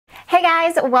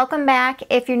Hey guys, welcome back.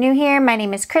 If you're new here, my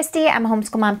name is Christy. I'm a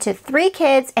homeschool mom to 3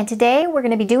 kids, and today we're going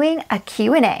to be doing a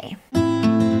Q&A.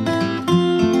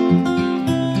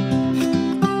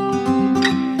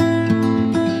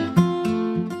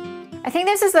 I think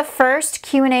this is the first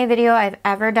Q&A video I've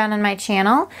ever done on my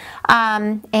channel,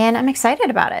 and I'm excited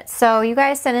about it. So you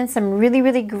guys sent in some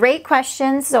really great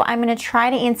questions, so I'm going to try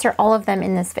to answer all of them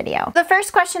in this video. The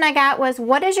first question I got was,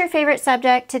 what is your favorite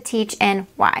subject to teach and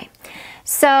why?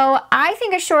 So I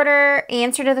think a shorter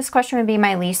answer to this question would be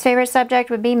my least favorite subject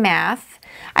would be math.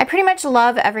 I pretty much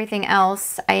love everything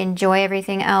else. I enjoy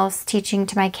everything else teaching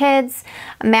to my kids.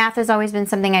 Math has always been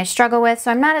something I struggle with, so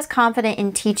I'm not as confident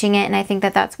in teaching it, and I think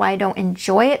that that's why I don't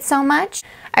enjoy it so much.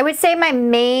 I would say my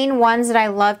main ones that I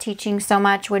love teaching so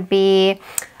much would be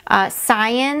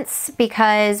science,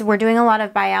 because we're doing a lot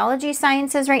of biology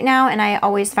sciences right now, and I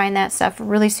always find that stuff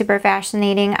really super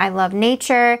fascinating. I love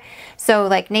nature, so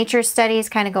like nature studies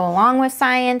kind of go along with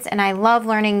science, and I love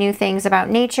learning new things about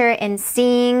nature and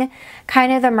seeing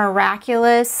kind of the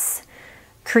miraculous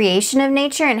creation of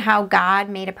nature and how God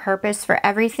made a purpose for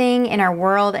everything in our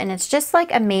world, and it's just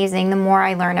like amazing the more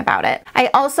I learn about it. I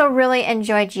also really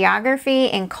enjoy geography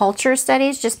and culture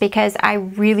studies just because I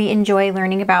really enjoy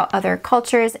learning about other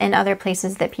cultures and other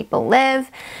places that people live,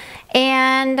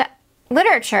 and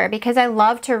literature because I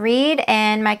love to read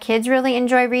and my kids really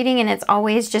enjoy reading, and it's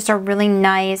always just a really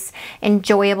nice,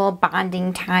 enjoyable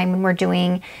bonding time when we're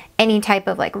doing any type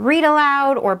of like read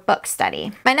aloud or book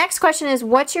study. My next question is,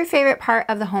 what's your favorite part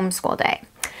of the homeschool day?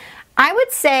 I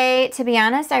would say, to be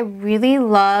honest, I really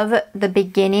love the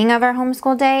beginning of our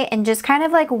homeschool day and just kind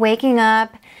of like waking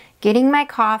up, getting my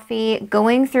coffee,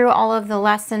 going through all of the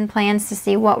lesson plans to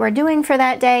see what we're doing for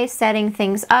that day, setting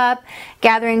things up,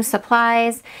 gathering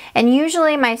supplies, and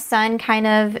usually my son kind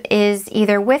of is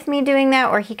either with me doing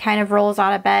that or he kind of rolls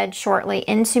out of bed shortly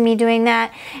into me doing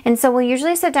that, and so we'll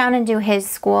usually sit down and do his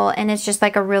school, and it's just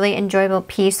like a really enjoyable,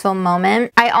 peaceful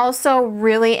moment. I also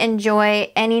really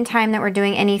enjoy any time that we're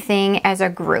doing anything as a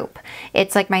group.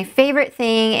 It's like my favorite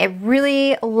thing. I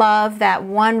really love that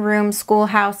one room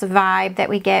schoolhouse vibe that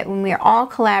we get when we're all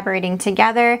collaborating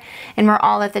together and we're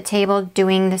all at the table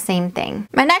doing the same thing.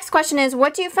 My next question is,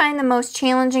 what do you find the most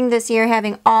challenging this year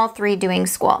having all 3 doing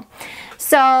school?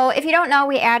 So if you don't know,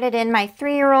 we added in my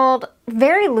 3-year-old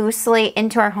very loosely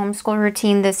into our homeschool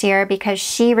routine this year because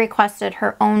she requested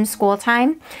her own school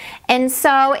time. And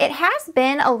so it has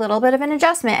been a little bit of an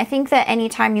adjustment. I think that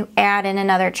anytime you add in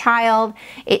another child,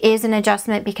 it is an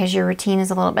adjustment because your routine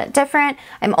is a little bit different.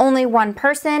 I'm only one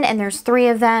person and there's 3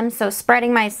 of them, so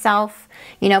spreading myself,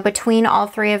 you know, between all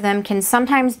 3 of them can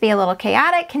sometimes be a little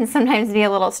chaotic, can sometimes be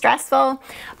a little stressful,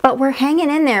 but we're hanging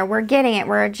in there, we're getting it,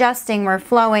 we're adjusting, we're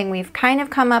flowing. We've kind of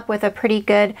come up with a pretty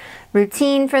good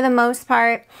routine for the most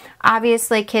part.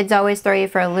 Obviously, kids always throw you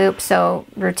for a loop, so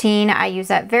routine, I use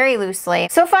that very loosely.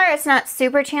 So far, it's not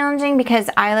super challenging because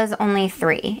Isla's only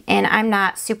 3, and I'm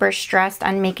not super stressed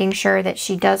on making sure that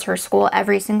she does her school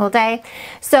every single day.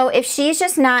 So if she's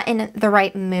just not in the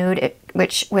right mood,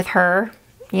 which with her,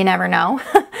 you never know,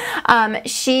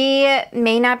 she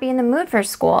may not be in the mood for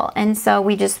school, and so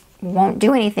we just won't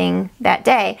do anything that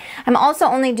day. I'm also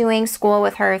only doing school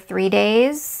with her 3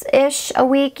 days-ish a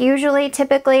week, usually,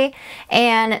 typically,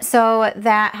 and so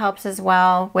that helps as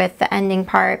well with the ending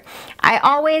part. I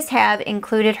always have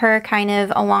included her kind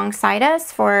of alongside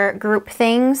us for group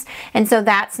things, and so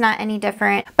that's not any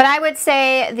different. But I would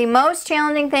say the most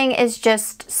challenging thing is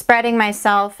just spreading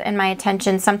myself and my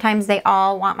attention. Sometimes they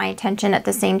all want my attention at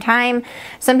the same time.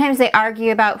 Sometimes they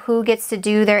argue about who gets to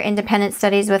do their independent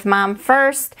studies with mom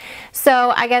first.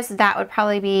 So I guess that would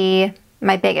probably be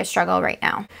my biggest struggle right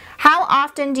now. How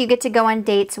often do you get to go on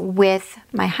dates with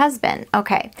my husband?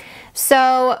 Okay,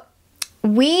 so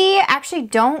we actually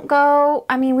don't go,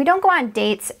 we don't go on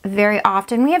dates very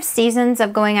often. We have seasons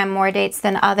of going on more dates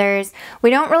than others.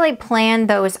 We don't really plan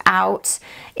those out.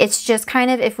 It's just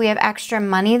kind of if we have extra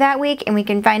money that week and we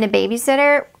can find a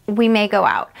babysitter, we may go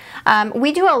out.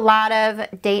 We do a lot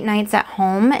of date nights at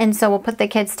home, and so we'll put the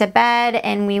kids to bed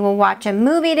and we will watch a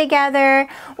movie together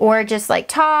or just like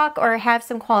talk or have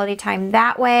some quality time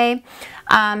that way.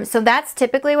 So that's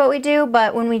typically what we do,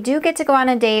 but when we do get to go on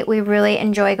a date, we really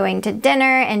enjoy going to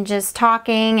dinner and just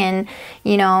talking and,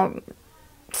 you know,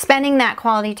 spending that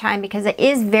quality time because it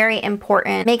is very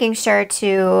important. Making sure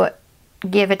to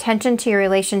give attention to your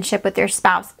relationship with your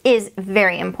spouse is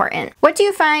very important. What do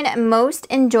you find most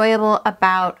enjoyable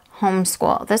about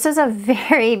homeschool? This is a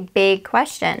very big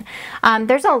question.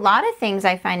 There's a lot of things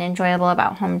I find enjoyable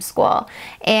about homeschool,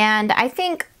 and I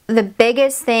think the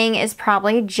biggest thing is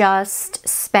probably just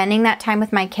spending that time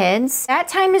with my kids. That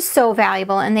time is so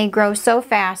valuable and they grow so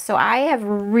fast. So I have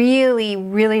really,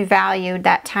 really valued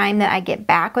that time that I get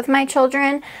back with my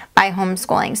children by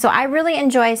homeschooling. So I really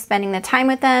enjoy spending the time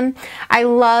with them. I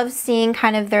love seeing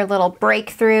kind of their little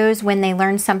breakthroughs when they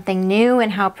learn something new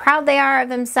and how proud they are of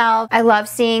themselves. I love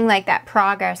seeing like that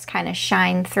progress kind of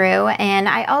shine through. And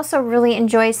I also really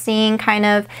enjoy seeing kind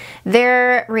of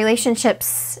their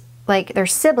relationships, like their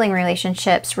sibling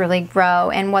relationships, really grow,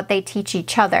 and what they teach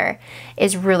each other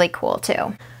is really cool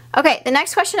too. Okay, the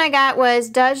next question I got was,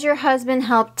 does your husband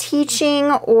help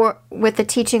teaching or with the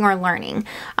teaching or learning?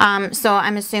 So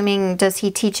I'm assuming, does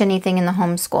he teach anything in the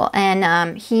homeschool?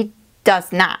 And he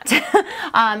does not.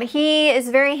 He is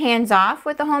very hands-off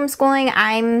with the homeschooling.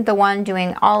 I'm the one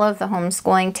doing all of the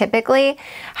homeschooling typically.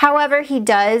 However, he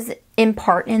does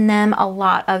impart in them a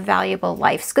lot of valuable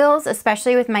life skills,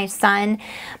 especially with my son.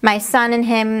 My son and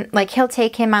him, like, he'll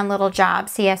take him on little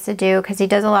jobs he has to do because he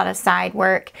does a lot of side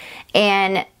work,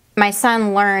 and my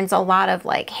son learns a lot of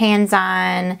like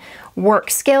hands-on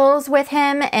work skills with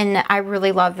him, and I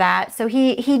really love that. So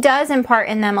he does impart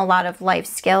in them a lot of life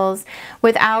skills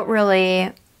without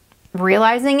really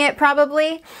realizing it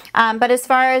probably. But as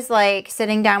far as like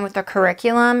sitting down with the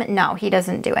curriculum, no, he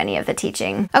doesn't do any of the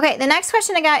teaching. Okay, the next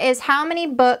question I got is, how many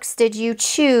books did you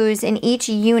choose in each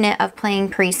unit of Playing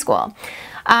Preschool?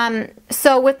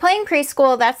 So with Playing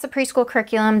Preschool, that's the preschool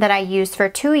curriculum that I used for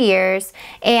 2 years,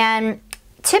 and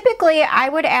typically I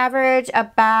would average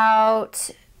about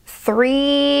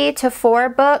 3 to 4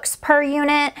 books per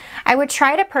unit. I would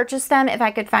try to purchase them if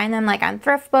I could find them, like on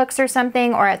thrift books or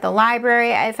something, or at the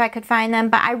library if I could find them,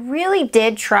 but I really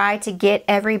did try to get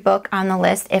every book on the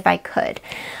list if I could.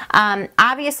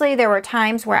 Obviously there were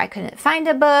times where I couldn't find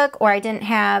a book, or I didn't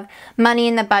have money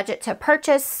in the budget to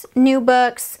purchase new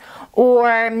books,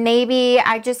 or maybe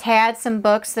I just had some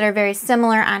books that are very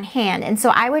similar on hand, and so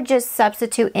I would just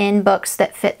substitute in books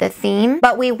that fit the theme.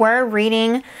 But we were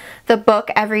reading the book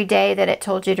every day that it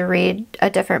told you to read a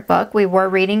different book. We were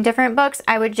reading different books.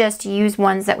 I would just use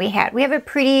ones that we had. We have a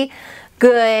pretty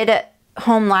good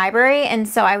home library, and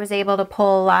so I was able to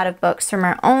pull a lot of books from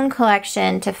our own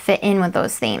collection to fit in with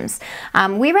those themes.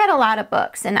 We read a lot of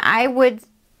books, and I would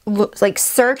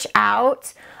search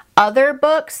out other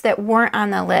books that weren't on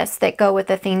the list that go with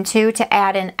the theme too, to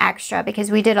add an extra, because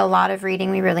we did a lot of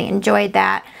reading. We really enjoyed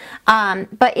that.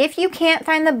 But if you can't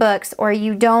find the books, or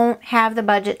you don't have the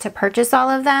budget to purchase all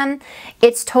of them,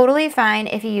 it's totally fine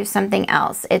if you use something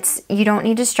else. You don't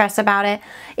need to stress about it.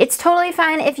 It's totally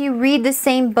fine if you read the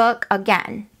same book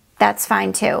again. That's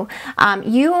fine too.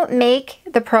 You make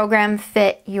the program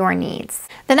fit your needs.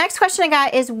 The next question I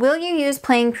got is, will you use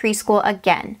Playing Preschool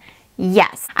again?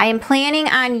 Yes, I am planning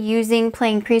on using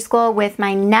Playing Preschool with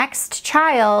my next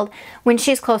child when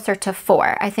she's closer to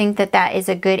 4. I think that that is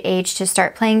a good age to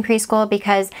start Playing Preschool,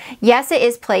 because yes, it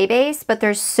is play-based, but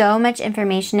there's so much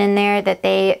information in there that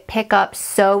they pick up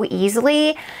so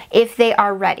easily if they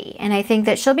are ready. And I think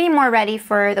that she'll be more ready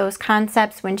for those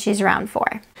concepts when she's around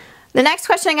 4. The next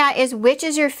question I got is, which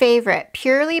is your favorite,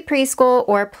 Purely Preschool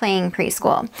or Playing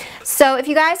Preschool? So if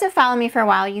you guys have followed me for a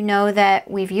while, you know that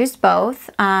we've used both.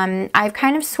 I've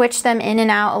kind of switched them in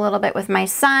and out a little bit with my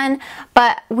son,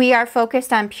 but we are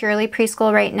focused on Purely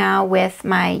Preschool right now with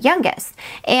my youngest.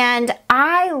 And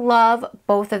I love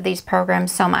both of these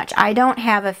programs so much. I don't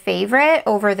have a favorite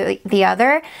over the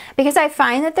other, because I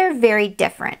find that they're very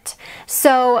different.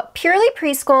 So Purely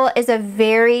Preschool is a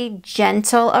very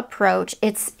gentle approach.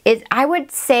 I would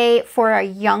say for a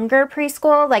younger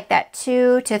preschool, like that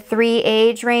 2 to 3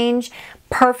 age range,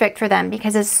 perfect for them,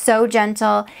 because it's so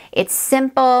gentle, it's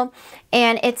simple,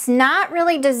 and it's not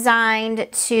really designed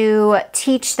to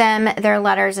teach them their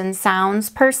letters and sounds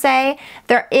per se.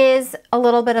 There is a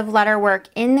little bit of letter work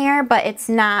in there, but it's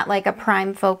not like a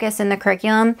prime focus in the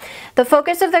curriculum. The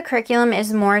focus of the curriculum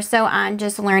is more so on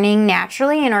just learning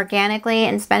naturally and organically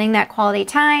and spending that quality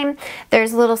time.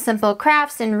 There's little simple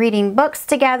crafts and reading books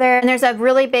together, and there's a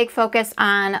really big focus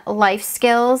on life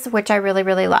skills, which I really,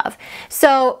 really love.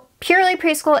 So Purely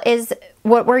Preschool is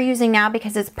what we're using now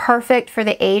because it's perfect for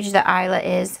the age that Isla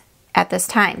is at this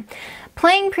time.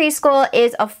 Playing Preschool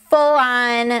is a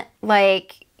full-on,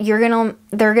 like, they're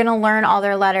gonna learn all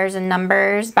their letters and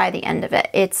numbers by the end of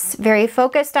it. It's very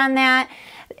focused on that.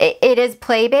 It is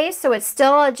play-based, so it's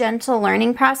still a gentle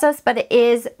learning process, but it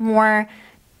is more,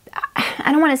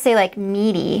 I don't want to say like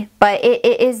meaty, but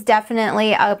it is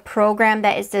definitely a program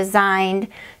that is designed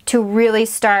to really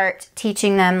start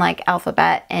teaching them like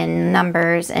alphabet and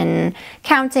numbers and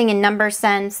counting and number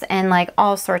sense and like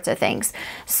all sorts of things.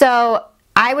 So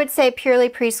I would say purely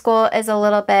preschool is a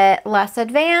little bit less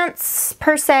advanced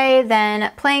per se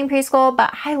than playing preschool,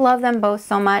 but I love them both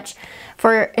so much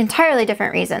for entirely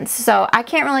different reasons. So I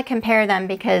can't really compare them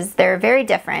because they're very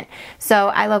different. So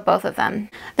I love both of them.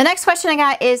 The next question I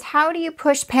got is, how do you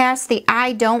push past the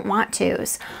I don't want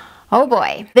to's? Oh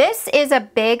boy, this is a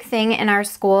big thing in our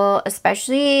school,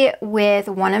 especially with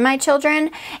one of my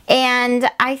children. And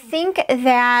I think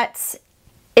that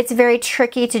it's very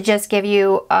tricky to just give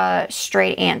you a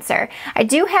straight answer. I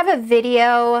do have a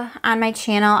video on my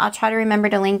channel, I'll try to remember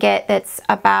to link it, that's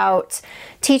about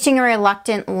teaching a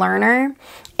reluctant learner.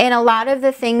 And a lot of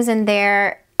the things in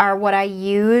there are what I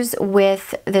use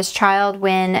with this child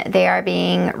when they are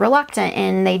being reluctant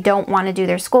and they don't want to do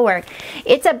their schoolwork.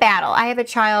 It's a battle. I have a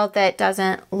child that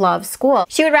doesn't love school.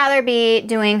 She would rather be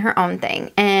doing her own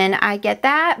thing, and I get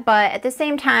that, but at the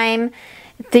same time,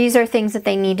 these are things that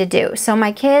they need to do. So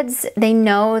my kids, they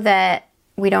know that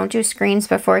we don't do screens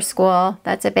before school.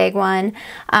 That's a big one.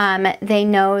 They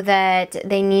know that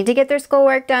they need to get their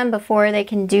schoolwork done before they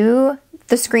can do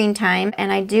the screen time,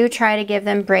 and I do try to give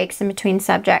them breaks in between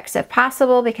subjects if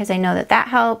possible because I know that that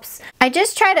helps. I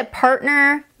just try to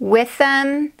partner with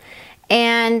them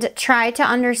and try to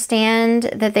understand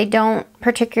that they don't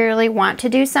particularly want to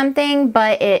do something,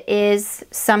 but it is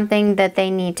something that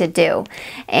they need to do.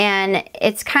 And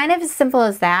it's kind of as simple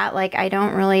as that. Like, I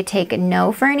don't really take a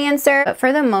no for an answer, but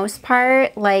for the most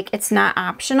part, like, it's not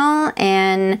optional,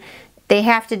 and they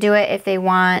have to do it if they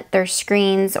want their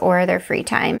screens or their free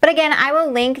time. But again, I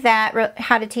will link that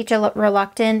how to teach a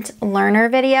reluctant learner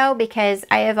video because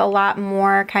I have a lot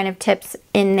more kind of tips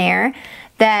in there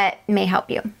that may help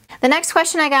you. The next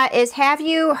question I got is, have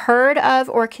you heard of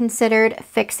or considered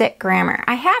Fix-It Grammar?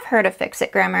 I have heard of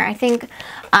Fix-It Grammar. I think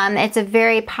it's a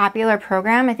very popular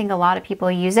program. I think a lot of people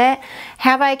use it.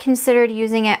 Have I considered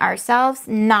using it ourselves?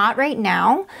 Not right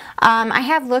now. I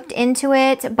have looked into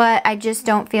it, but I just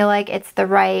don't feel like it's the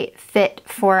right fit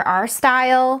for our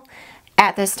style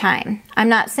at this time. I'm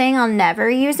not saying I'll never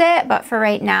use it, but for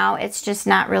right now, it's just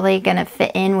not really gonna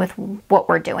fit in with what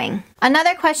we're doing.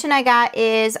 Another question I got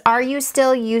is, are you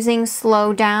still using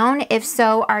Slow Down? If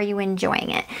so, are you enjoying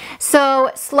it?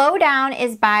 So Slow Down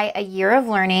is by A Year of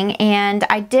Learning, and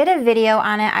I did a video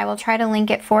on it. I will try to link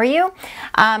it for you,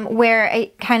 where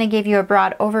it kind of gave you a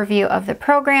broad overview of the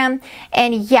program.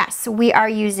 And yes, we are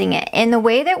using it. And the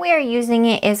way that we are using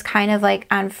it is kind of like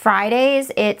on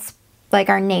Fridays, it's like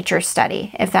our nature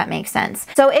study, if that makes sense.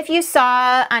 So if you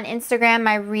saw on Instagram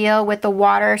my reel with the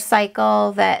water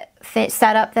cycle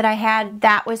setup that I had,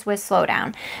 that was with Slow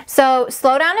Down. So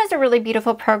Slow Down is a really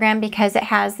beautiful program because it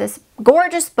has this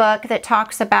gorgeous book that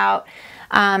talks about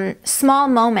small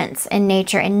moments in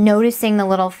nature and noticing the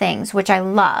little things, which I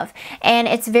love. And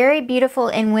it's very beautiful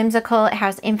and whimsical. It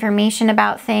has information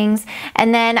about things.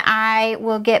 And then I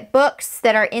will get books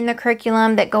that are in the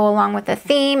curriculum that go along with the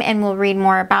theme, and we'll read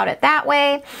more about it that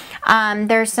way.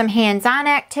 There's some hands-on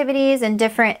activities and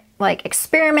different like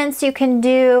experiments you can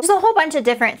do. There's a whole bunch of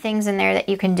different things in there that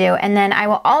you can do. And then I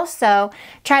will also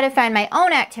try to find my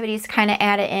own activities, kind of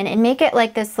add it in and make it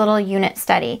like this little unit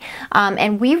study.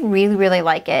 And we really, really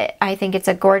like it. I think it's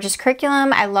a gorgeous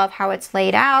curriculum. I love how it's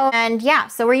laid out. And yeah,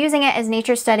 so we're using it as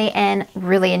nature study and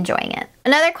really enjoying it.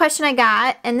 Another question I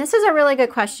got, and this is a really good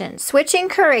question. Switching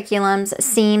curriculums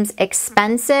seems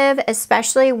expensive,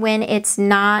 especially when it's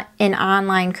not an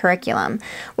online curriculum.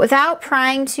 Without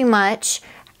prying too much,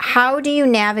 how do you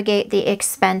navigate the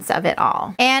expense of it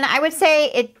all? And I would say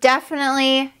it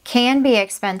definitely can be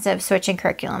expensive switching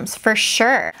curriculums, for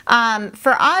sure.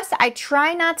 For us, I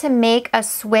try not to make a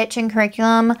switch in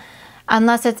curriculum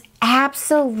unless it's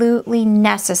absolutely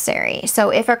necessary. So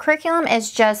if a curriculum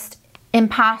is just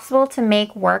impossible to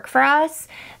make work for us,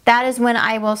 that is when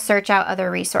I will search out other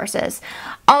resources.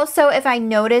 Also, if I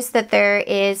notice that there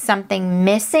is something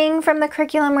missing from the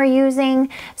curriculum we're using,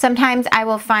 sometimes I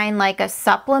will find like a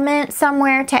supplement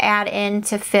somewhere to add in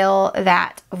to fill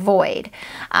that void.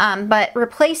 But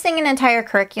replacing an entire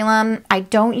curriculum, I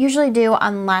don't usually do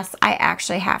unless I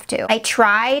actually have to. I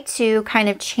try to kind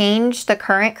of change the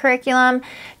current curriculum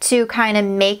to kind of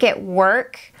make it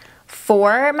work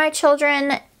for my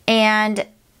children, and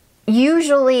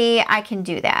usually I can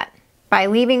do that by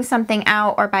leaving something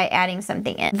out or by adding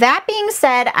something in. That being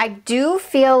said, I do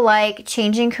feel like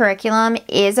changing curriculum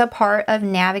is a part of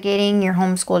navigating your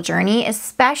homeschool journey,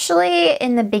 especially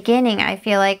in the beginning. I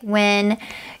feel like when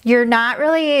you're not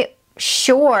really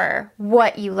sure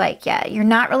what you like yet. You're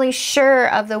not really sure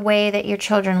of the way that your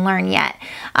children learn yet.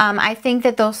 I think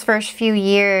that those first few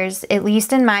years, at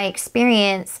least in my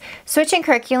experience, switching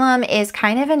curriculum is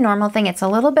kind of a normal thing. It's a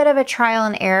little bit of a trial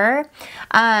and error.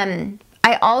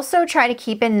 I also try to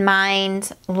keep in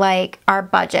mind like our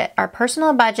budget, our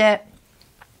personal budget,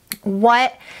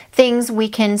 what things we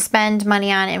can spend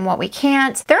money on and what we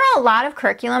can't. There are a lot of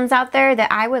curriculums out there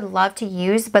that I would love to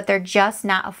use, but they're just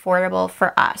not affordable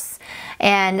for us.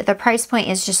 And the price point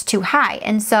is just too high.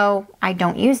 And so I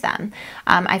don't use them.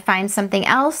 I find something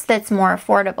else that's more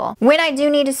affordable. When I do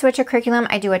need to switch a curriculum,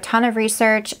 I do a ton of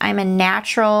research. I'm a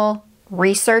natural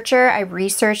researcher. I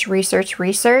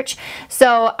research.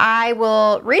 So I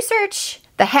will research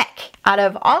the heck out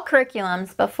of all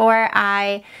curriculums before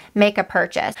I make a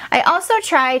purchase. I also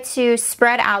try to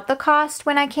spread out the cost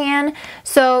when I can.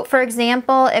 So for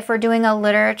example, if we're doing a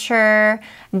literature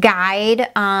guide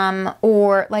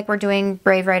or like we're doing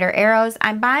Brave Writer arrows,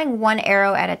 I'm buying one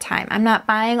arrow at a time. I'm not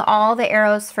buying all the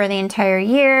arrows for the entire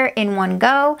year in one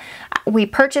go. We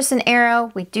purchase an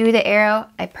arrow, we do the arrow,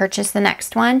 I purchase the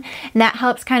next one, and that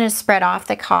helps kind of spread off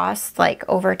the cost like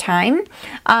over time.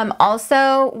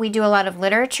 Also, we do a lot of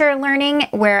literature learning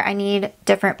where I need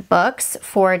different books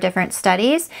for different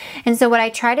studies. And so what I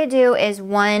try to do is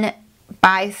one,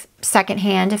 buy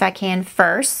secondhand if I can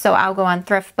first. So I'll go on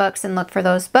thrift books and look for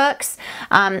those books.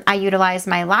 I utilize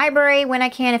my library when I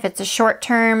can if it's a short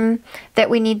term that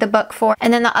we need the book for.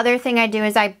 And then the other thing I do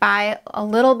is I buy a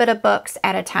little bit of books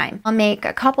at a time. I'll make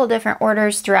a couple different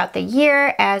orders throughout the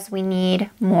year as we need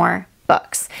more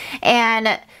books.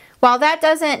 And while that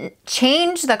doesn't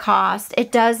change the cost,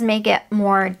 it does make it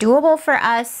more doable for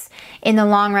us in the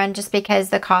long run just because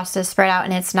the cost is spread out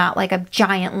and it's not like a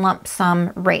giant lump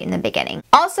sum right in the beginning.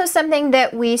 Also, something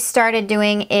that we started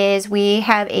doing is we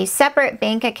have a separate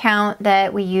bank account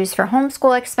that we use for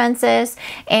homeschool expenses,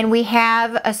 and we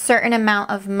have a certain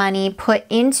amount of money put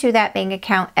into that bank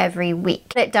account every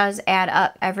week. It does add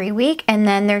up every week, and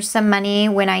then there's some money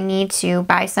when I need to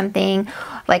buy something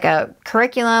like a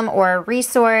curriculum or a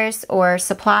resource or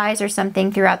supplies or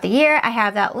something throughout the year. I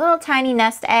have that little tiny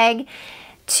nest egg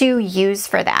to use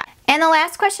for that. And the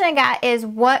last question I got is,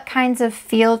 what kinds of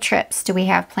field trips do we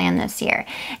have planned this year?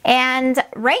 And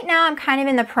right now I'm kind of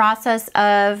in the process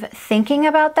of thinking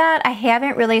about that. I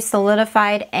haven't really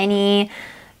solidified any,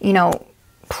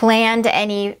 planned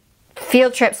any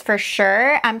field trips for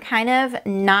sure. I'm kind of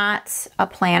not a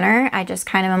planner. I just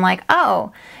kind of am like,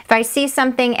 oh, if I see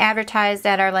something advertised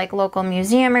at our like local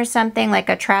museum or something, like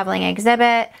a traveling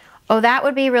exhibit, oh, that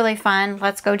would be really fun.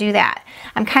 Let's go do that.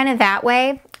 I'm kind of that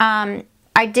way.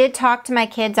 I did talk to my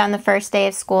kids on the first day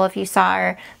of school. If you saw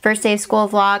our first day of school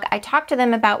vlog, I talked to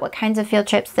them about what kinds of field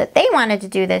trips that they wanted to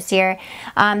do this year.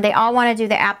 They all want to do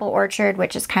the apple orchard,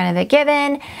 which is kind of a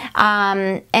given.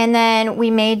 And then we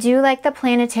may do like the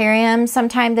planetarium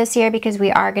sometime this year because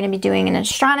we are going to be doing an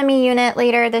astronomy unit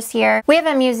later this year. We have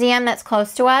a museum that's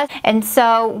close to us, and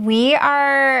so we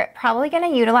are probably going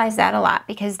to utilize that a lot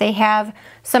because they have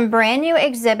some brand new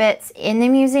exhibits in the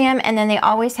museum, and then they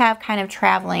always have kind of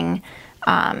traveling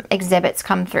exhibits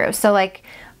come through. So like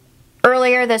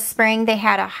earlier this spring they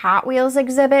had a Hot Wheels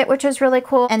exhibit, which was really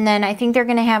cool, and then I think they're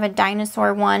gonna have a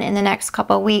dinosaur one in the next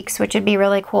couple of weeks, which would be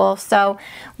really cool. So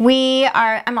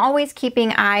I'm always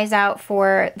keeping eyes out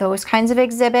for those kinds of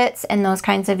exhibits and those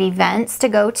kinds of events to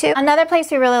go to. Another place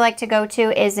we really like to go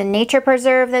to is a nature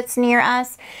preserve that's near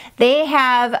us. They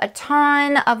have a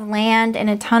ton of land and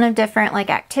a ton of different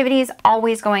like activities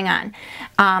always going on.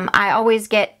 I always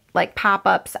get like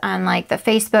pop-ups on like the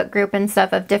Facebook group and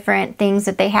stuff of different things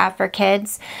that they have for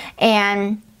kids,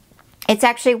 and it's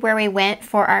actually where we went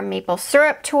for our maple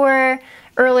syrup tour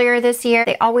earlier this year.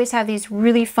 They always have these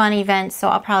really fun events, so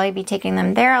I'll probably be taking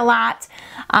them there a lot.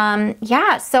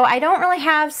 Yeah, so I don't really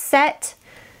have set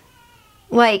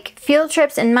like field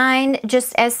trips in mind.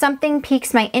 Just as something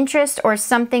piques my interest or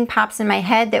something pops in my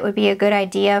head that would be a good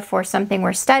idea for something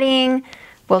we're studying,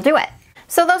 we'll do it.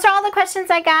 So those are all the questions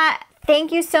I got.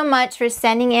 Thank you so much for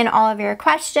sending in all of your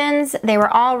questions. They were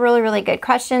all really, really good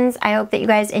questions. I hope that you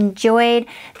guys enjoyed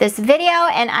this video,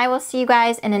 and I will see you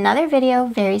guys in another video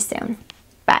very soon.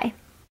 Bye.